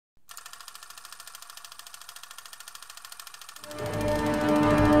And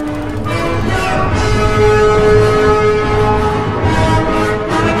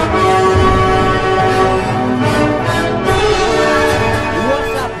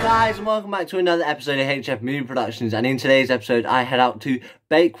welcome back to another episode of HF Movie Productions, and in today's episode I head out to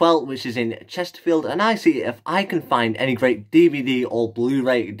Bakewell, which is in Chesterfield, and I see if I can find any great DVD or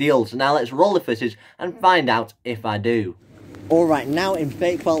Blu-ray deals. Now let's roll the footage and find out if I do. Alright, now in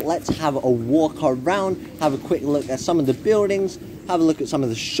Bakewell, let's have a walk around, have a quick look at some of the buildings, have a look at some of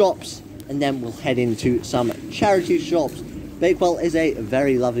the shops, and then we'll head into some charity shops. Bakewell is a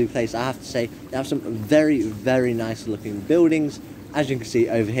very lovely place, I have to say. They have some very, very nice looking buildings. As you can see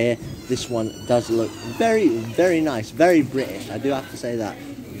over here, this one does look very, very nice, very British. I do have to say that.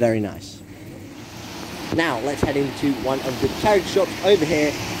 Very nice. Now, let's head into one of the charity shops over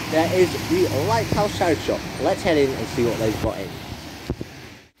here. There is the Lighthouse Charity Shop. Let's head in and see what they've got in.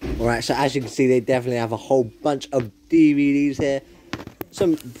 Alright, so as you can see, they definitely have a whole bunch of DVDs here.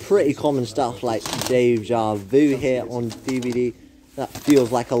 Some pretty common stuff like Deja Vu here on DVD. That feels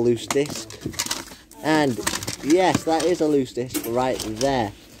like a loose disc. And yes, that is a loose disc right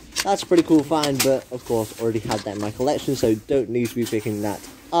there. That's a pretty cool find, but of course already had that in my collection, so don't need to be picking that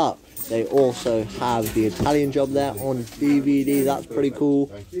up. They also have the Italian Job there on DVD. That's pretty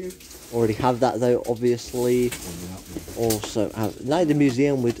cool. Already have that though, obviously. Also have Night at the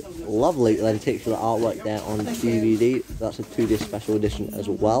Museum with lovely lenticular artwork there on DVD. That's a 2-disc special edition as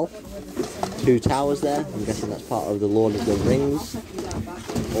well. Two Towers there. I'm guessing that's part of the Lord of the Rings.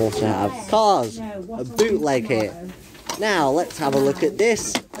 Also have Cars, a bootleg here. Now let's have a look at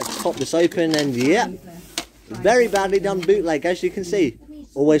this. Let's pop this open, and yeah, very badly done bootleg, as you can see.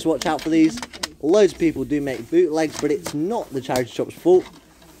 Always watch out for these. Loads of people do make bootlegs, but it's not the charity shop's fault,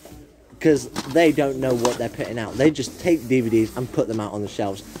 because they don't know what they're putting out. They just take DVDs and put them out on the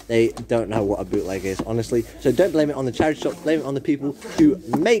shelves. They don't know what a bootleg is, honestly. So don't blame it on the charity shops, blame it on the people who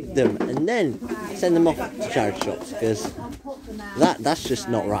make them and then send them off to charity shops, because that's just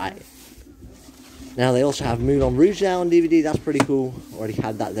not right. Now they also have Moulin Rouge there on DVD. That's pretty cool. Already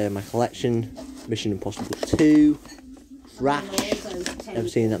had that there in my collection. Mission Impossible 2. Crash. Never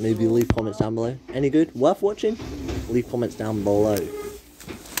seen that movie. Leave comments down below. Any good? Worth watching? Leave comments down below.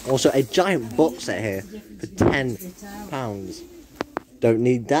 Also a giant box set here for £10. Don't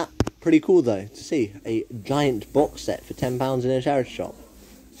need that. Pretty cool though to see a giant box set for £10 in a charity shop.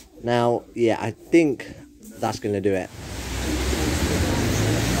 Now, yeah, I think that's going to do it.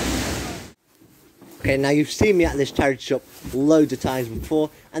 Okay, now you've seen me at this charity shop loads of times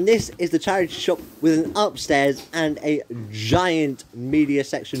before, and this is the charity shop with an upstairs and a giant media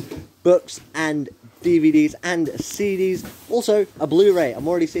section, books and DVDs and CDs, also a Blu-ray. I'm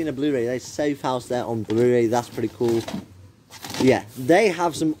already seeing a Blu-ray. There's Safe House there on Blu-ray. That's pretty cool. Yeah, they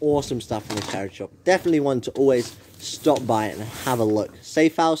have some awesome stuff in this charity shop. Definitely one to always stop by and have a look.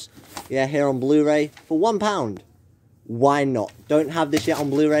 Safe House, yeah, here on Blu-ray for £1. Why not? Don't have this yet on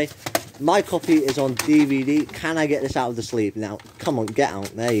Blu-ray. My copy is on DVD. Can I get this out of the sleeve? Now, come on, get out.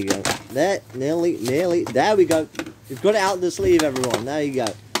 There you go. There, nearly. There we go. We've got it out of the sleeve, everyone. There you go.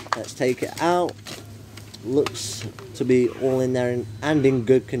 Let's take it out. Looks to be all in there and in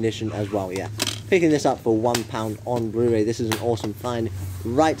good condition as well, yeah. Picking this up for £1 on Blu-ray. This is an awesome find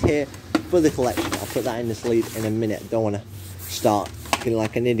right here for the collection. I'll put that in the sleeve in a minute. Don't want to start feeling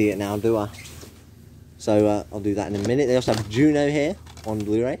like an idiot now, do I? So I'll do that in a minute. They also have Juno here on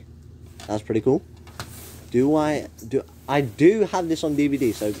Blu-ray. That's pretty cool. I do have this on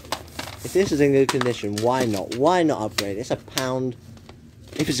DVD, so if this is in good condition, why not? Why not upgrade? It's £1.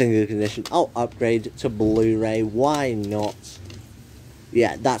 If it's in good condition, I'll upgrade to Blu-ray. Why not?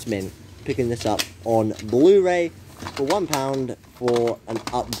 Yeah, that's mint. Picking this up on Blu-ray for £1 for an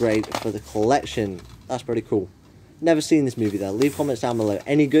upgrade for the collection. That's pretty cool. Never seen this movie though. Leave comments down below.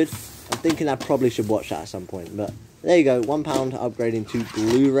 Any good? I'm thinking I probably should watch that at some point, but there you go, £1 upgrading to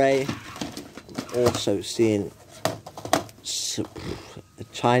Blu-ray. Also seeing a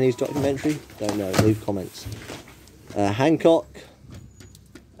Chinese documentary. Don't know. Leave comments. Hancock.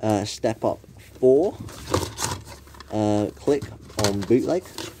 Step Up 4. Click on bootleg.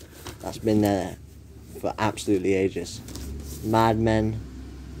 That's been there for absolutely ages. Mad Men.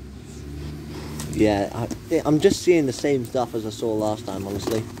 Yeah, I'm just seeing the same stuff as I saw last time,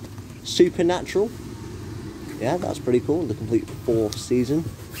 honestly. Supernatural. Yeah, that's pretty cool. The complete 4th season.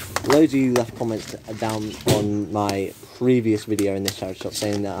 Loads of you left comments down on my previous video in this charity shop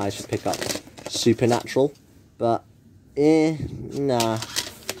saying that I should pick up Supernatural. But, nah.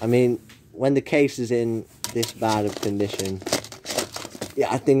 I mean, when the case is in this bad of condition,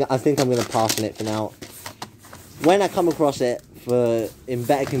 yeah, I think I'm going to pass on it for now. When I come across it in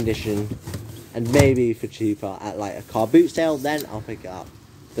better condition, and maybe for cheaper at like a car boot sale, then I'll pick it up,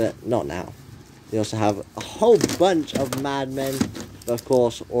 but not now. They also have a whole bunch of Mad Men, but of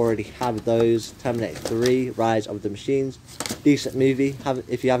course already have those. Terminator 3, Rise of the Machines, decent movie,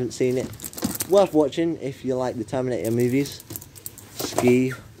 if you haven't seen it, worth watching if you like the Terminator movies.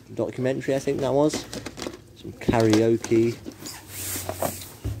 Ski documentary, I think that was, some karaoke,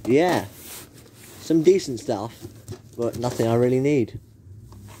 yeah, some decent stuff, but nothing I really need.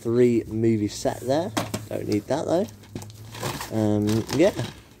 3 movie set there, don't need that though. Yeah,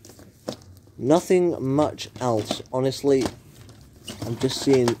 nothing much else, honestly. I'm just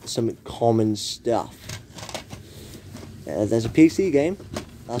seeing some common stuff. There's a PC game,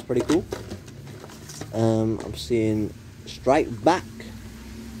 that's pretty cool. I'm seeing Strike Back.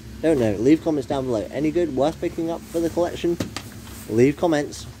 Don't know, leave comments down below. Any good, worth picking up for the collection? Leave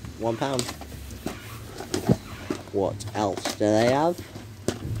comments. £1. What else do they have?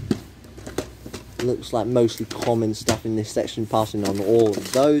 Looks like mostly common stuff in this section, passing on all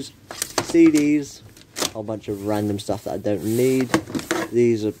of those. CDs, a whole bunch of random stuff that I don't need.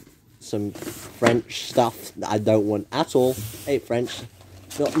 These are some French stuff that I don't want at all. Hate French.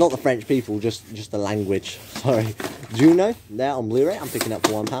 Not the French people, just the language. Sorry. Juno, there on Blu-ray, I'm picking up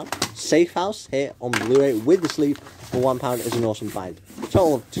for £1. Safe House here on Blu-ray with the sleeve for £1 is an awesome find.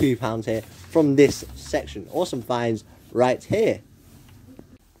 Total of £2 here from this section. Awesome finds right here.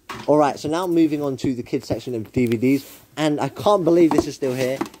 Alright, so now moving on to the kids section of DVDs, and I can't believe this is still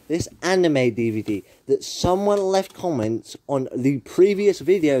here. This anime DVD that someone left comments on the previous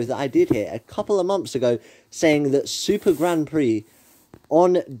video that I did here a couple of months ago, saying that Super Grand Prix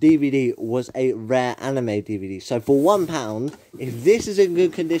on DVD was a rare anime DVD. So for £1, if this is in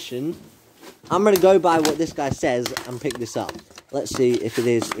good condition, I'm going to go by what this guy says and pick this up. Let's see if it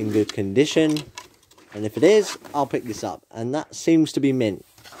is in good condition. And if it is, I'll pick this up. And that seems to be mint.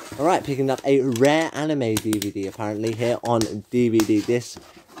 Alright, picking up a rare anime DVD apparently here on DVD. This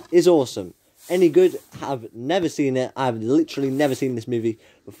is awesome. Any good? I've never seen it. I've literally never seen this movie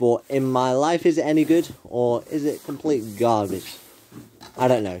before in my life. Is it any good? Or is it complete garbage? I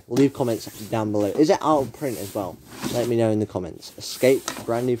don't know. Leave comments down below. Is it out of print as well? Let me know in the comments. Escape,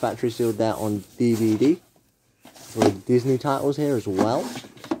 brand new factory sealed there on DVD. With Disney titles here as well.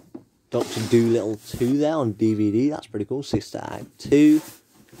 Dr. Dolittle 2 there on DVD. That's pretty cool. Sister Act 2.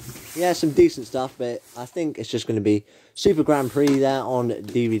 Yeah, some decent stuff, but I think it's just going to be Super Grand Prix there on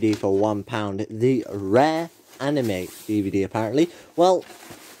DVD for £1. The rare anime DVD, apparently. Well,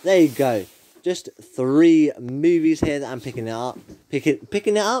 there you go. Just 3 movies here that I'm picking up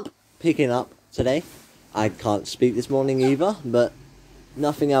today. I can't speak this morning either, but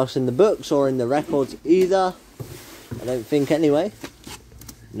nothing else in the books or in the records either. I don't think anyway.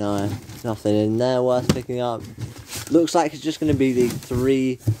 No, nothing in there worth picking up. Looks like it's just going to be the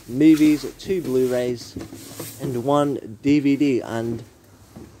 3 movies, 2 Blu-rays, and 1 DVD, and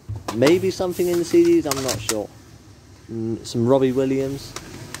maybe something in the CDs, I'm not sure. Some Robbie Williams.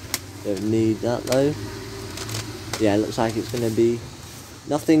 Don't need that though. Yeah, it looks like it's going to be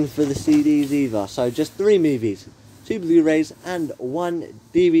nothing for the CDs either. So just 3 movies, 2 Blu-rays, and 1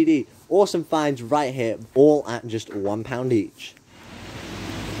 DVD. Awesome finds right here, all at just £1 each.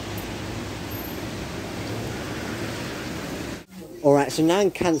 Alright, so now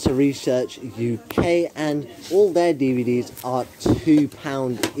in Cancer Research UK, and all their DVDs are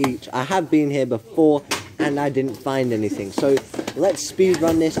 £2 each. I have been here before and I didn't find anything, so let's speed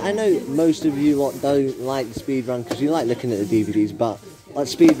run this. I know most of you lot don't like the speed run because you like looking at the DVDs, but let's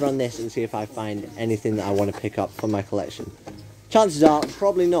speed run this and see if I find anything that I want to pick up for my collection. Chances are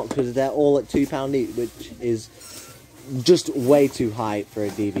probably not, because they're all at £2 each, which is just way too high for a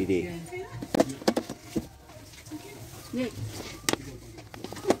DVD. Yeah.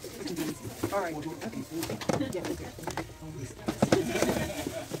 All right. Okay. Yeah.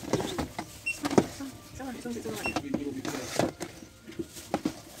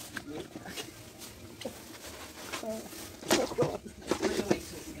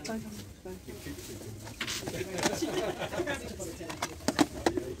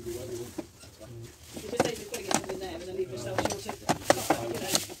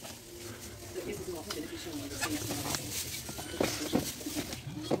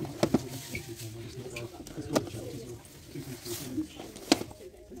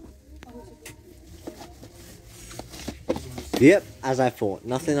 Yep, as I thought.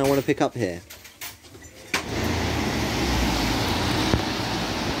 Nothing I want to pick up here.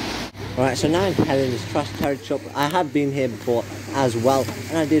 Alright, so now in Helen's Trust Charity Shop. I have been here before as well,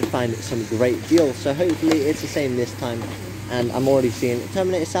 and I did find some great deals, so hopefully it's the same this time. And I'm already seeing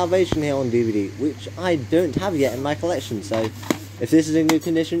Terminator Salvation here on DVD, which I don't have yet in my collection, so If this is in good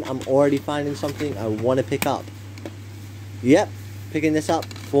condition, I'm already finding something I want to pick up. Yep, picking this up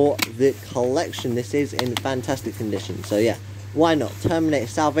for the collection. This is in fantastic condition, so yeah, why not? Terminator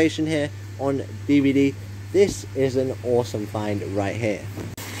Salvation here on DVD. This is an awesome find right here.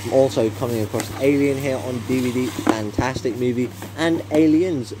 I'm also coming across Alien here on DVD, fantastic movie, and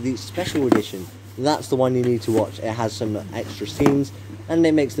Aliens, the special edition. That's the one you need to watch. It has some extra scenes, and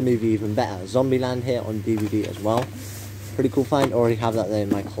it makes the movie even better. Zombieland here on DVD as well. Pretty cool find, already have that there in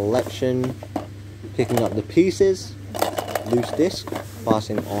my collection. Picking up the pieces, loose disc,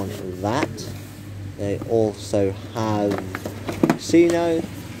 passing on that. They also have Casino.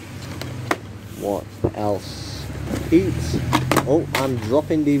 What else? Heat. Oh, I'm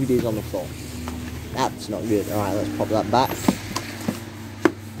dropping DVDs on the floor. That's not good. Alright, let's pop that back.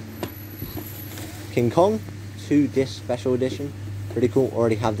 King Kong, 2-disc special edition. Pretty cool.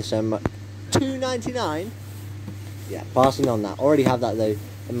 Already have this $2.99. Yeah, passing on that. Already have that though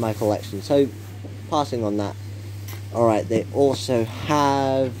in my collection. So, passing on that. Alright, they also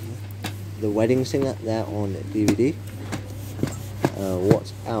have The Wedding Singer there on DVD.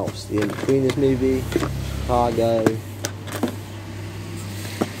 What else? The In-Betweeners movie. Cargo.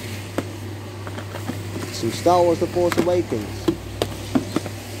 Some Star Wars The Force Awakens.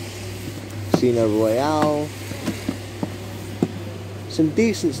 Casino Royale. Some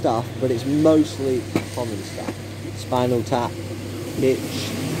decent stuff, but it's mostly common stuff. Spinal Tap, Hitch,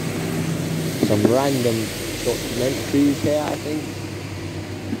 some random documentaries here, I think.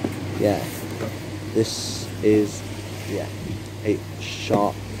 Yeah, this is, yeah, a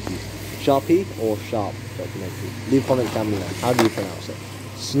Sharpie or Sharp documentary. Leave comments down below. How do you pronounce it?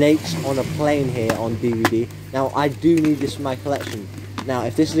 Snakes on a Plane here on DVD. Now, I do need this for my collection. Now,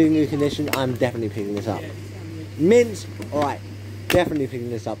 if this is in new condition, I'm definitely picking this up. Mint, alright. Definitely picking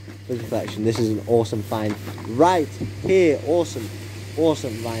this up for the collection. This is an awesome find right here. Awesome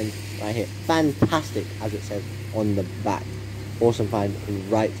find right here. Fantastic, as it says on the back. Awesome find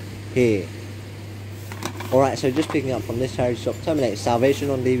right here. Alright, so just picking up from this charity shop, Terminator Salvation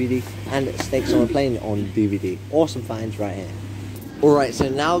on DVD and Snakes on a Plane on DVD. Awesome finds right here. Alright, so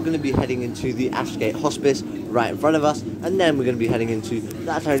now we're going to be heading into the Ashgate Hospice right in front of us, and then we're going to be heading into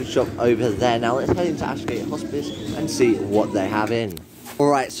that charity shop over there. Now let's head into Ashgate Hospice and see what they have in.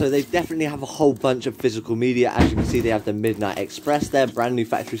 Alright, so they definitely have a whole bunch of physical media. As you can see, they have the Midnight Express there, brand new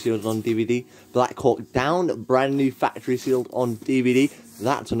factory sealed on DVD. Black Hawk Down, brand new factory sealed on DVD.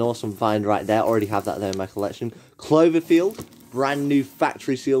 That's an awesome find right there. Already have that there in my collection. Cloverfield, brand new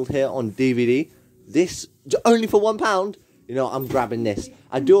factory sealed here on DVD. This only for £1. You know, I'm grabbing this.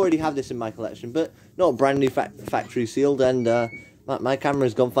 I do already have this in my collection, but not brand new factory sealed, and my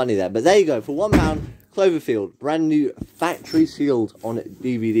camera's gone funny there. But there you go, for £1, Cloverfield, brand new factory sealed on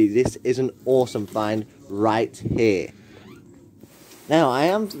DVD. This is an awesome find right here. Now, I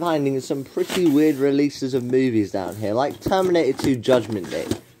am finding some pretty weird releases of movies down here, like Terminator 2 Judgment Day.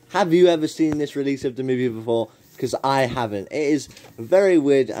 Have you ever seen this release of the movie before? Because I haven't. It is very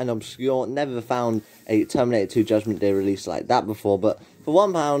weird and obscure. Never found a Terminator 2 Judgment Day release like that before. But for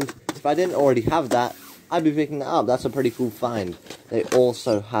 £1, if I didn't already have that, I'd be picking that up. That's a pretty cool find. They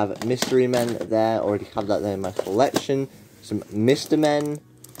also have Mystery Men there. Already have that there in my collection. Some Mr. Men.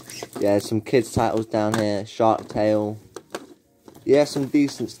 Yeah, some kids titles down here. Shark Tale. Yeah, some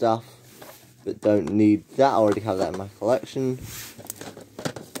decent stuff. But don't need that. I already have that in my collection.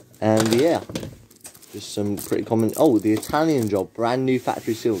 And yeah. Just some pretty common... Oh, the Italian Job. Brand new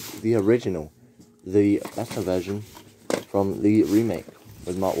factory sealed. The original. The better version from the remake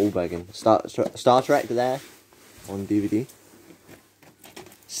with Mark Wahlberg in. Star Trek there on DVD.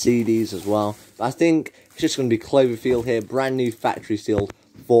 CDs as well. But I think it's just going to be Cloverfield here. Brand new factory sealed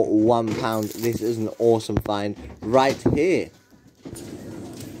for £1. This is an awesome find right here.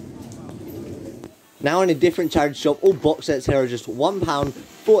 Now in a different charity shop, all box sets here are just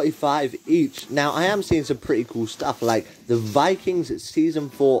 £1.45 each. Now I am seeing some pretty cool stuff like the Vikings Season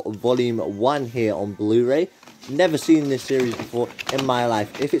 4 Volume 1 here on Blu-ray. Never seen this series before in my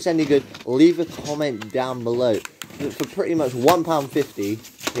life. If it's any good, leave a comment down below. For pretty much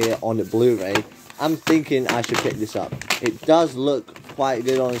 £1.50 here on Blu-ray, I'm thinking I should pick this up. It does look quite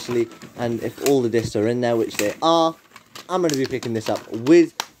good, honestly, and if all the discs are in there, which they are, I'm going to be picking this up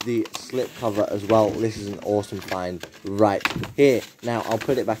with the slip cover as well. This is an awesome find right here. Now I'll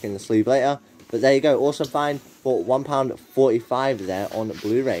put it back in the sleeve later, but there you go, awesome find for £1.45 there on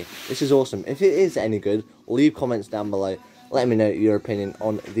Blu-ray. This is awesome. If it is any good, leave comments down below. Let me know your opinion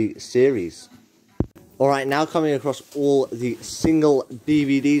on the series. Alright, now coming across all the single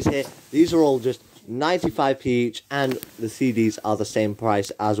DVDs here. These are all just 95p each, and the CDs are the same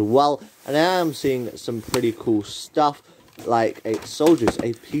price as well. And I am seeing some pretty cool stuff. like a Soldiers,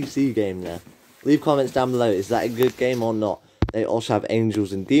 a PC game there. Leave comments down below, is that a good game or not? They also have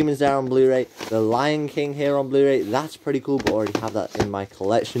Angels and Demons there on Blu-ray. The Lion King here on Blu-ray, that's pretty cool, but already have that in my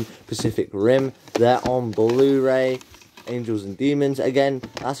collection. Pacific Rim, they're on Blu-ray. Angels and Demons, again,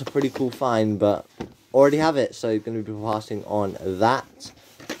 that's a pretty cool find, but already have it, so going to be passing on that.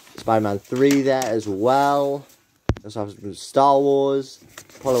 Spider-Man 3 there as well. Also have Star Wars,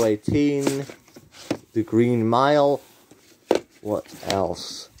 Apollo 18, The Green Mile. What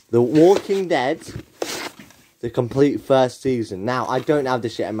else? The Walking Dead, the complete first season. Now, I don't have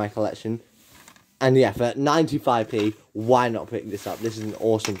this yet in my collection. And yeah, for 95p, why not pick this up? This is an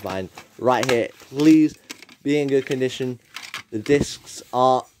awesome find. Right here, please be in good condition. The discs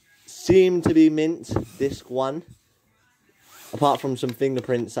seem to be mint, disc 1. Apart from some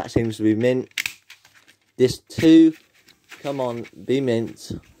fingerprints, that seems to be mint. Disc 2, come on, be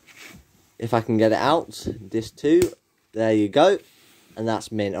mint. If I can get it out, disc 2, there you go. And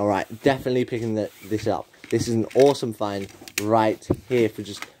that's mint. Alright, definitely picking this up. This is an awesome find right here for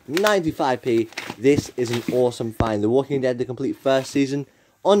just 95p. This is an awesome find. The Walking Dead, the complete first season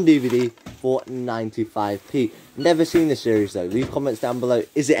on DVD for 95p. Never seen the series though. Leave comments down below.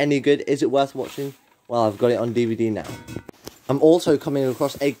 Is it any good? Is it worth watching? Well, I've got it on DVD now. I'm also coming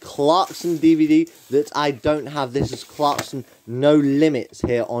across a Clarkson DVD that I don't have. This is Clarkson No Limits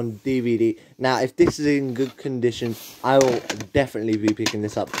here on DVD. Now, if this is in good condition, I will definitely be picking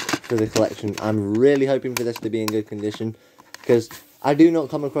this up for the collection. I'm really hoping for this to be in good condition because I do not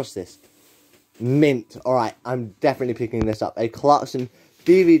come across this. Mint. Alright, I'm definitely picking this up. A Clarkson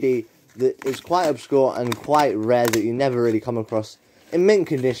DVD that is quite obscure and quite rare that you never really come across in mint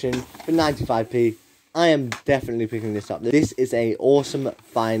condition for 95p. I am definitely picking this up. This is a awesome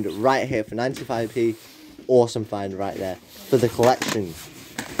find right here for 95p. Awesome find right there for the collection.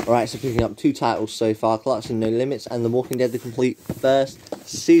 Alright, so picking up 2 titles so far. Clarkson No Limits and The Walking Dead, the complete first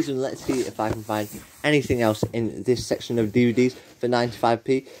season. Let's see if I can find anything else in this section of DVDs for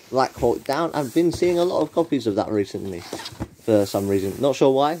 95p. Black Hawk Down. I've been seeing a lot of copies of that recently for some reason. Not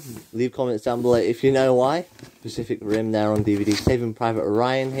sure why. Leave comments down below if you know why. Pacific Rim there on DVD. Saving Private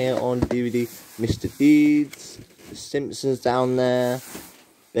Ryan here on DVD. Mr. Deeds. The Simpsons down there.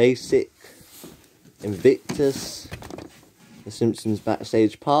 Basic. Invictus. The Simpsons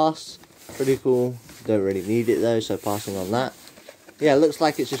Backstage Pass. Pretty cool. Don't really need it though, so passing on that. Yeah, looks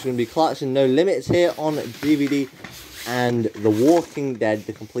like it's just going to be Clarkson No Limits here on DVD. And The Walking Dead,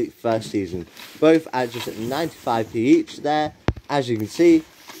 the complete first season. Both at just 95p each there. As you can see,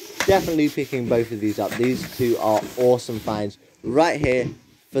 definitely picking both of these up. These two are awesome finds right here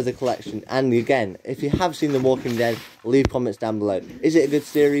for the collection. And again, if you have seen The Walking Dead, leave comments down below. Is it a good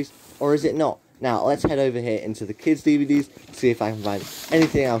series or is it not? Now, let's head over here into the kids' DVDs, see if I can find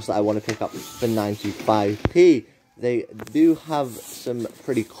anything else that I want to pick up for 95p. They do have some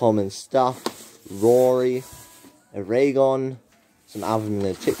pretty common stuff. Rory, Aragon, some Alvin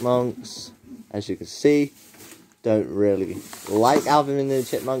and the Chipmunks, as you can see. Don't really like Alvin and the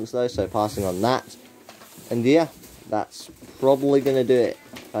Chipmunks though, so passing on that. And yeah, that's probably going to do it.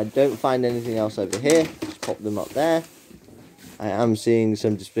 If I don't find anything else over here, just pop them up there. I am seeing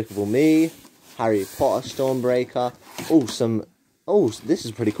some Despicable Me, Harry Potter Stormbreaker. This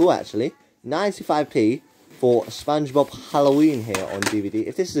is pretty cool actually. 95p for SpongeBob Halloween here on DVD.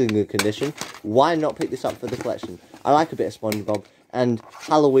 If this is in good condition, why not pick this up for the collection? I like a bit of SpongeBob, and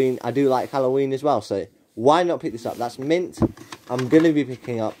Halloween, I do like Halloween as well, so why not pick this up? That's mint. I'm going to be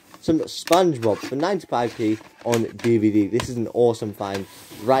picking up some SpongeBob for 95p on DVD. This is an awesome find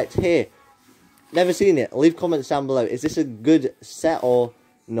right here. Never seen it. Leave comments down below. Is this a good set or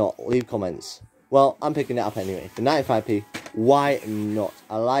not? Leave comments. Well, I'm picking it up anyway. For 95p, why not?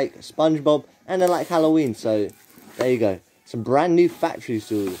 I like SpongeBob and I like Halloween, so there you go. Some brand new factory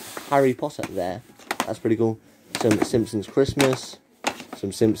to Harry Potter there. That's pretty cool. Some Simpsons Christmas.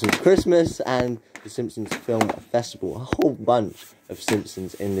 Some Simpsons Christmas and the Simpsons Film Festival. A whole bunch of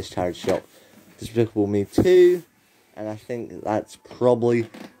Simpsons in this charity shop. Despicable Me 2. And I think that's probably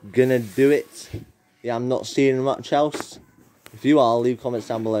gonna do it. Yeah, I'm not seeing much else. If you are, leave comments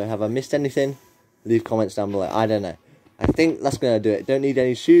down below. Have I missed anything? Leave comments down below. I don't know. I think that's going to do it. Don't need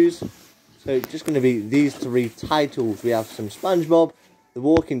any shoes. So just going to be these 3 titles. We have some SpongeBob, The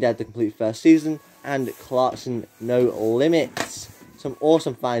Walking Dead, the complete first season, and Clarkson No Limits. Some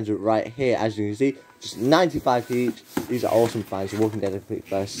awesome finds right here, as you can see. Just 95p each. These are awesome finds. The Walking Dead, the complete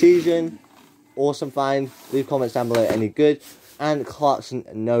first season. Awesome find. Leave comments down below any good. And Clarkson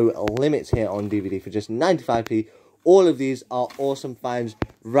No Limits here on DVD for just 95p. All of these are awesome finds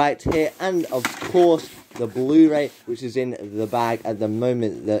right here. And of course, the Blu-ray, which is in the bag at the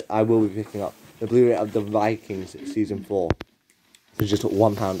moment that I will be picking up the Blu-ray of the Vikings season 4 for just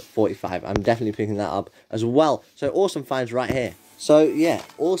 £1.45. I'm definitely picking that up as well. So awesome finds right here. So yeah,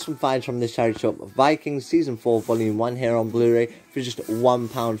 awesome finds from this charity shop. Vikings season 4 volume 1 here on Blu-ray for just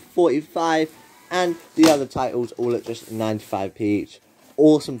 £1.45, and the other titles all at just 95p each.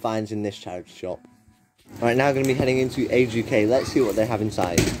 Awesome finds in this charity shop. Alright, now I'm going to be heading into Age UK. Let's see what they have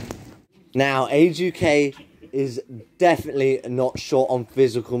inside. Now, Age UK is definitely not short on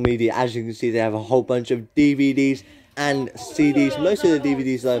physical media. As you can see, they have a whole bunch of DVDs and CDs. Most of the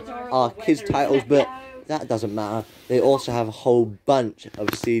DVDs, though, are kids' titles, but that doesn't matter. They also have a whole bunch of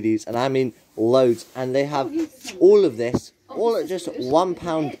CDs, and I mean loads. And they have all of this, all at just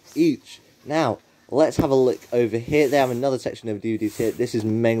 £1 each. Now, let's have a look over here. They have another section of DVDs here. This is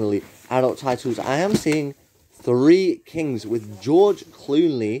mainly adult titles. I am seeing Three Kings with George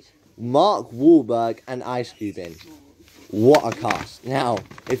Clooney, Mark Wahlberg, and Ice Cube in. What a cast. Now,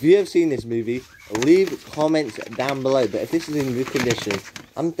 if you have seen this movie, leave comments down below. But if this is in good condition,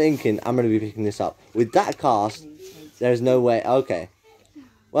 I'm thinking I'm going to be picking this up. With that cast, there's no way. Okay.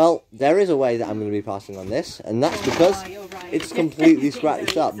 Well, there is a way that I'm going to be passing on this, and that's because it's completely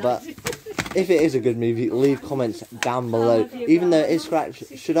scratched up. But if it is a good movie, leave comments down below. Even though it is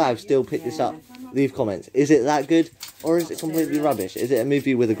scratched, should I have still picked this up? Leave comments. Is it that good, or is it completely rubbish? Is it a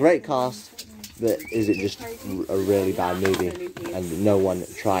movie with a great cast, but is it just a really bad movie and no one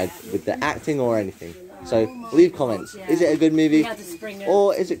tried with the acting or anything? So leave comments. Is it a good movie,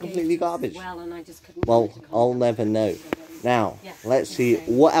 or is it completely garbage? Well, I'll never know. Now, let's see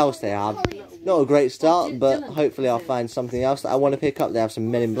what else they have. Not a great start, but hopefully I'll find something else that I want to pick up. They have some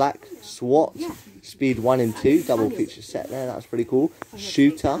Men in Black, SWAT, Speed 1 and 2, double feature set there. That's pretty cool.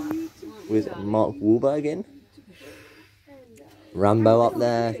 Shooter with Mark Wahlberg in. Rambo up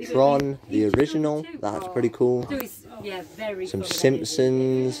there. Tron, the original. That's pretty cool. Some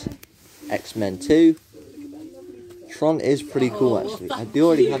Simpsons. X-Men 2. Tron is pretty cool, actually. I do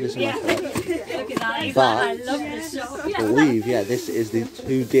already have this in my collection. But I believe, yeah, this is the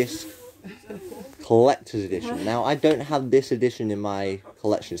 2-disc collector's edition. Now, I don't have this edition in my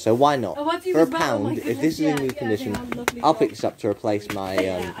collection, so why not? For £1, if this is in good condition, I'll pick this up to replace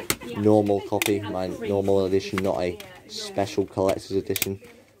my normal copy, my normal edition, not a special collector's edition.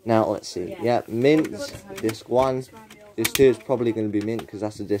 Now, let's see. Yeah, Mint, disc 1. Disc 2 is probably going to be Mint, because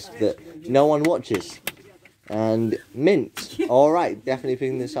that's a disc that no one watches. And Mint. Alright, definitely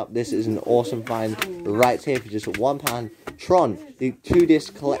picking this up. This is an awesome find right here for just £1. Tron, the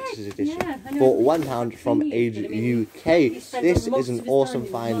 2-disc collector's edition, for £1 from Age UK. This is an awesome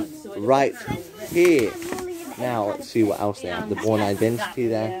find right here. Now, let's see what else they have. The Bourne Identity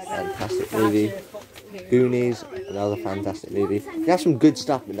there, fantastic movie. Goonies, another fantastic movie. They have some good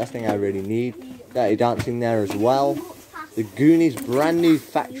stuff, but nothing I really need. Dirty Dancing there as well. The Goonies brand new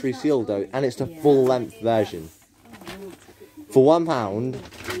factory seal though, and it's the full length version. For £1,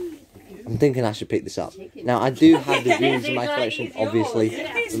 I'm thinking I should pick this up. Now, I do have the Goonies in my collection, obviously,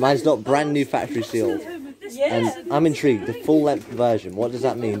 but mine's not brand new factory sealed. And I'm intrigued, the full length version, what does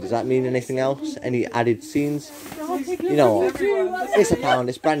that mean? Does that mean anything else? Any added scenes? You know what? It's £1,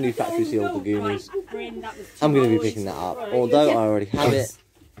 it's brand new factory sealed, the Goonies. I'm going to be picking that up. Although I already have it,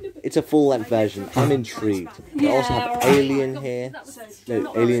 it's a full length version. I'm intrigued. They also have Alien here.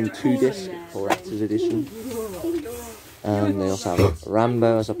 No, Alien 2-disc collector's edition. They also have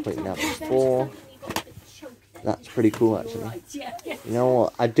Rambo, as I pointed out before. That's pretty cool, actually. You know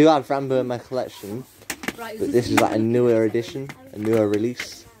what? I do have Rambo in my collection, but this is like a newer edition, a newer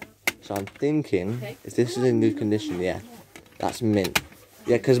release. So I'm thinking, if this is in good condition, yeah, that's Mint.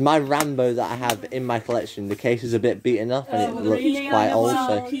 Yeah, because my Rambo that I have in my collection, the case is a bit beaten up and it looks quite old,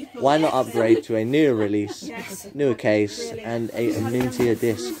 so why not upgrade to a newer release, newer case, and a mintier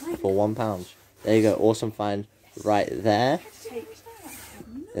disc for £1. There you go, awesome find right there.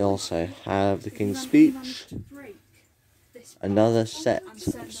 They also have The King's Speech, another set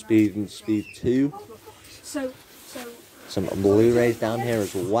of Speed and Speed 2, some Blu-rays down here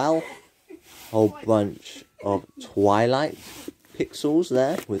as well, whole bunch of Twilight Pixels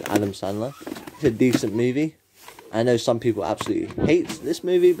there with Adam Sandler. It's a decent movie. I know some people absolutely hate this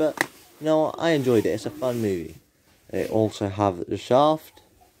movie, but you know what? I enjoyed it. It's a fun movie. They also have The Shaft.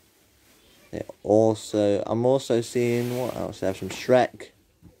 I'm also seeing, what else? They have some Shrek,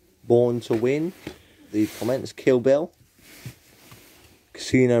 Born to Win. The comments, Kill Bill,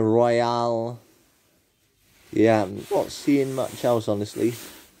 Casino Royale. Yeah, I'm not seeing much else, honestly.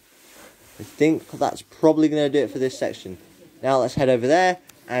 I think that's probably going to do it for this section. Now let's head over there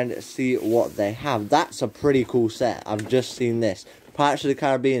and see what they have. That's a pretty cool set. I've just seen this. Pirates of the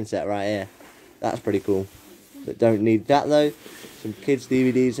Caribbean set right here. That's pretty cool. But don't need that though. Some kids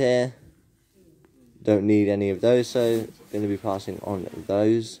DVDs here. Don't need any of those, so going to be passing on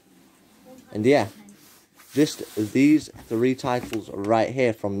those. And yeah, just these 3 titles right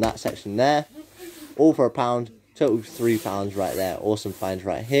here from that section there, all for £1, total £3 right there. Awesome finds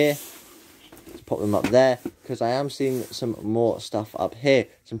right here. Let's pop them up there, because I am seeing some more stuff up here.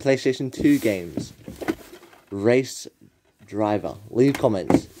 Some PlayStation 2 games. Race Driver. Leave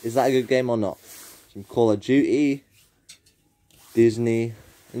comments. Is that a good game or not? Some Call of Duty, Disney,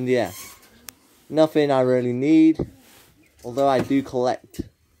 and yeah. Nothing I really need, although I do collect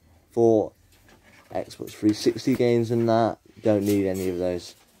for Xbox 360 games and that. Don't need any of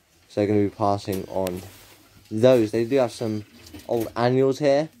those. So I'm going to be passing on those. They do have some old annuals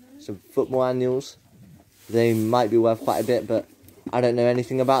here, some football annuals. They might be worth quite a bit, but I don't know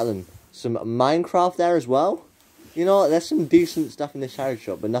anything about them. Some Minecraft there as well. You know what, there's some decent stuff in the charity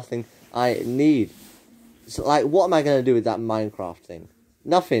shop, but nothing I need. So, like, what am I going to do with that Minecraft thing?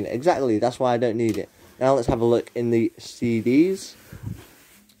 Nothing, exactly, that's why I don't need it. Now let's have a look in the CDs.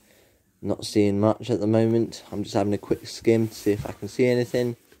 Not seeing much at the moment. I'm just having a quick skim to see if I can see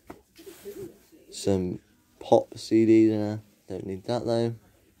anything. Some pop CDs, don't need that though.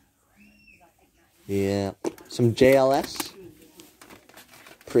 Yeah, some JLS.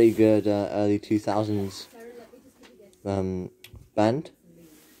 Pretty good early 2000s band.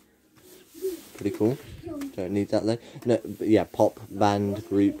 Pretty cool. Don't need that though. No, but yeah, pop, band,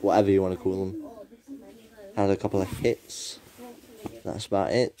 group, whatever you want to call them. Had a couple of hits. That's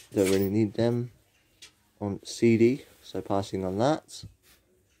about it. Don't really need them on CD. So passing on that.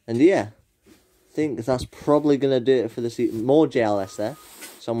 And yeah, I think that's probably going to do it for the CD. More JLS there.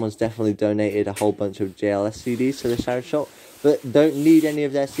 Someone's definitely donated a whole bunch of JLS CDs to the charity shop. But don't need any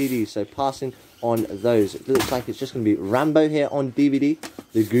of their CDs. So passing on those. It looks like it's just going to be Rambo here on DVD.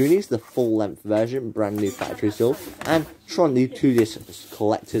 The Goonies, the full-length version, brand new factory seal. And Tron, the 2-disc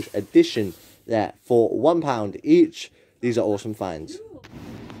collector's edition there for £1 each. These are awesome finds.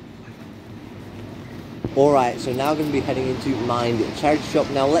 Alright, so now I'm going to be heading into Mind Charity Shop.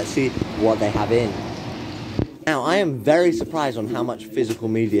 Now let's see what they have in. Now, I am very surprised on how much physical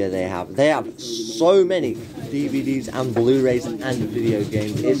media they have. They have so many DVDs and Blu-rays and video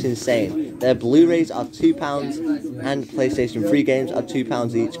games. It's insane. Their Blu-rays are £2 and PlayStation 3 games are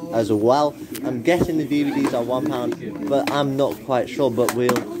 £2 each as well. I'm guessing the DVDs are £1, but I'm not quite sure. But we'll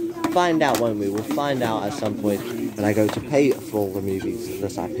find out, won't we? We'll find out at some point when I go to pay for all the movies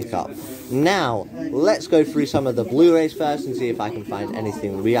that I pick up. Now, let's go through some of the Blu-rays first and see if I can find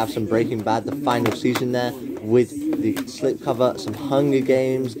anything. We have some Breaking Bad, the final season there, with the slipcover, some Hunger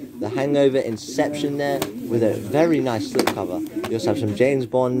Games, The Hangover, Inception there, with a very nice slipcover. You also have some James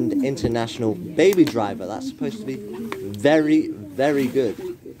Bond, International, Baby Driver. That's supposed to be very, very good.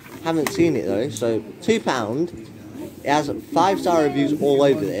 Haven't seen it though, so £2. It has 5-star reviews all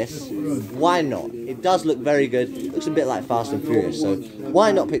over this. Why not? It does look very good. It looks a bit like Fast and Furious, so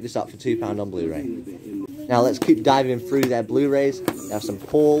why not pick this up for £2 on Blu-ray? Now let's keep diving through their Blu-rays. They have some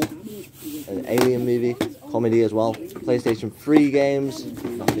Paul, an Alien movie, comedy as well. PlayStation 3 games,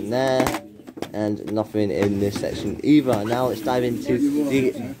 nothing there. And nothing in this section either. Now let's dive into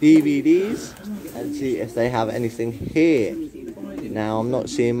the DVDs and see if they have anything here. Now I'm not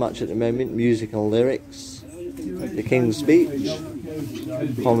seeing much at the moment. Music and lyrics. The King's Speech,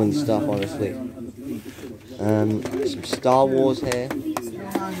 common stuff honestly. Some Star Wars here.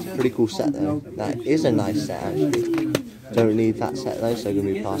 Pretty cool set though. That is a nice set actually. Don't need that set though, so I'm going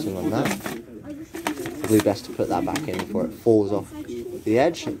to be passing on that. Probably best to put that back in before it falls off the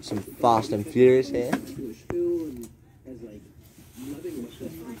edge. Some Fast and Furious here.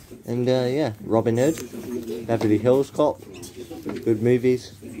 And yeah, Robin Hood, Beverly Hills Cop, good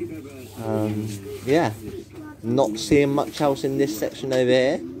movies. Yeah. Not seeing much else in this section over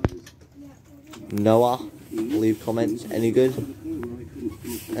here. Noah, leave comments, any good?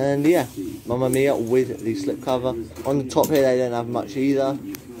 And yeah, Mamma Mia with the slipcover. On the top here they don't have much either.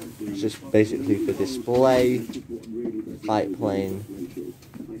 It's just basically for display. Fight Plane.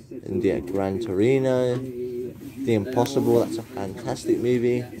 And yeah, Gran Torino. The Impossible, that's a fantastic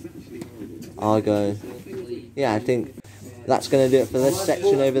movie. Argo. Yeah, I think that's going to do it for this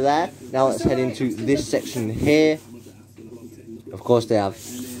section over there. Now let's head into this section here. Of course they have the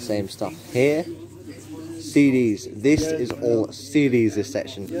same stuff here. CDs. This is all CDs, this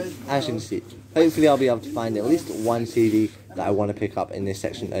section. As you can see, hopefully I'll be able to find at least one CD that I want to pick up in this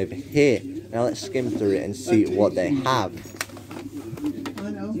section over here. Now let's skim through it and see what they have.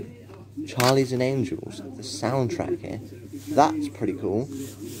 Charlie's and Angels, the soundtrack here. That's pretty cool.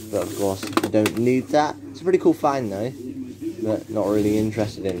 But of course, I don't need that. It's a pretty cool find though. But not really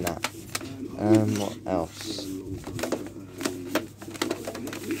interested in that. What else?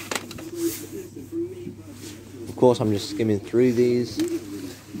 course, I'm just skimming through these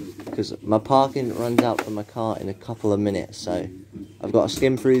because my parking runs out for my car in a couple of minutes, so I've got to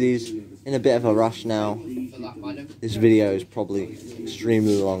skim through these in a bit of a rush now. This video is probably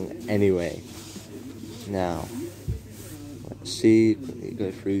extremely long anyway. Now, let's see, quickly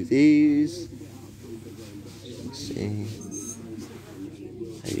go through these. Let's see.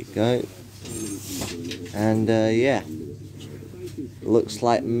 There you go. And yeah, looks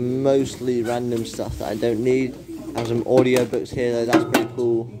like mostly random stuff that I don't need. I have some audiobooks here though, that's pretty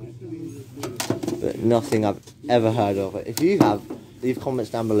cool. But nothing I've ever heard of. If you have, leave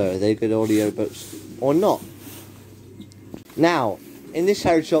comments down below. Are they good audiobooks or not? Now, in this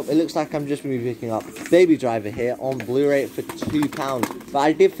charity shop, it looks like I'm just going to be picking up Baby Driver here on Blu-ray for £2. But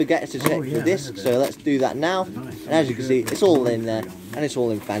I did forget to check the disc, so let's do that now. And as you can see, it's all in there, and it's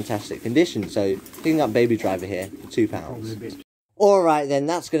all in fantastic condition. So, picking up Baby Driver here for £2. Alright then,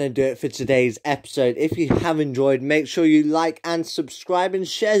 that's going to do it for today's episode. If you have enjoyed, make sure you like and subscribe and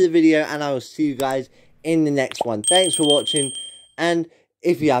share the video, and I will see you guys in the next one. Thanks for watching, and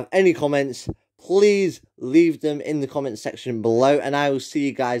if you have any comments, please leave them in the comments section below, and I will see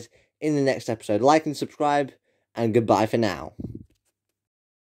you guys in the next episode. Like and subscribe, and goodbye for now.